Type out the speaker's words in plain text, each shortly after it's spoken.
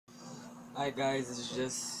Hi guys, it's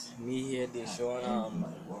just me here, Deshaun.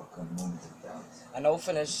 I now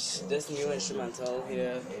finished this new instrumental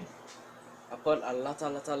here. I put a lot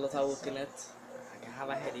of work in it. I can have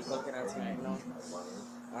a headache looking at it right now.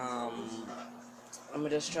 Um, I'm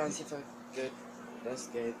just trying to see if I get this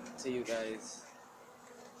get to you guys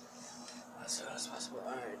as soon as possible.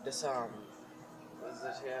 Alright, what is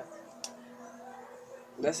it here?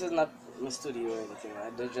 This is not my studio or anything,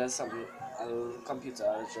 right? There's just a little computer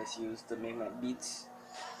I just used to make my beats.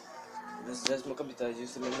 This is just my computer I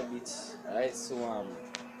used to make my beats. Alright, so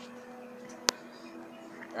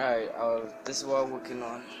alright, this is what I'm working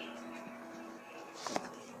on.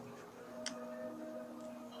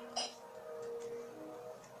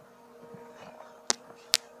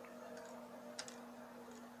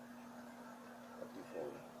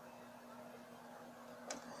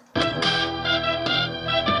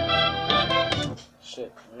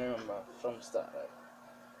 Shit, remember from start, right?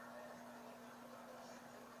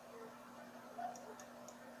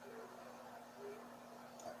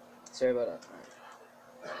 Sorry about that.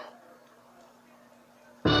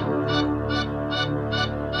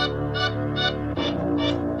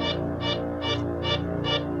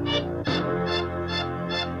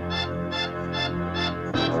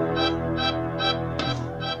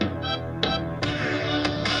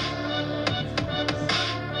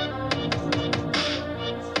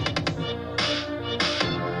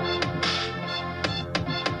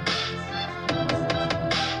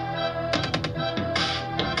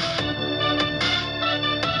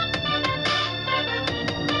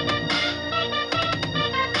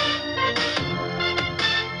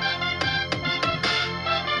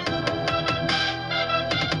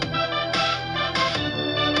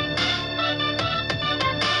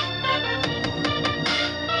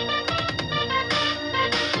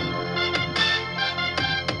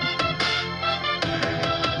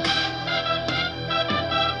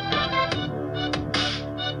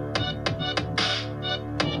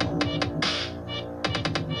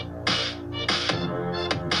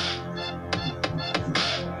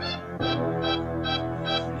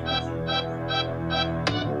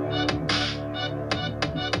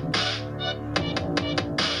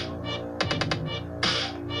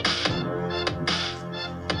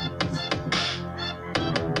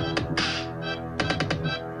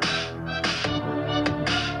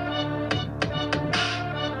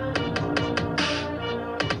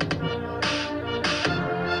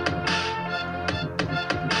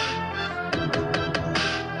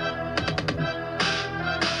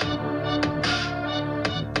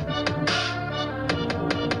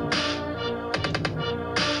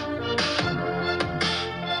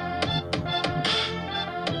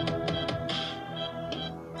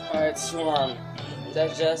 Alright, so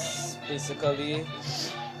that's just basically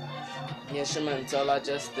the instrumental I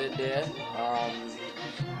just did there.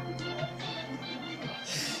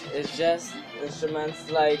 It's just instruments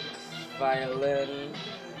like violin,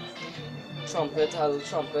 trumpet, a little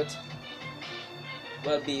trumpet,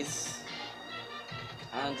 well, bass,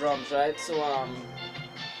 and drums, right? So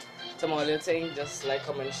some other thing, just like,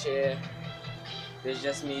 comment, share. There's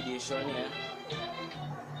just me, Deshaun here.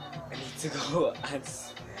 I need to go and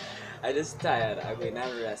I just tired. I'm going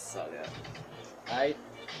to rest, so yeah. Alright.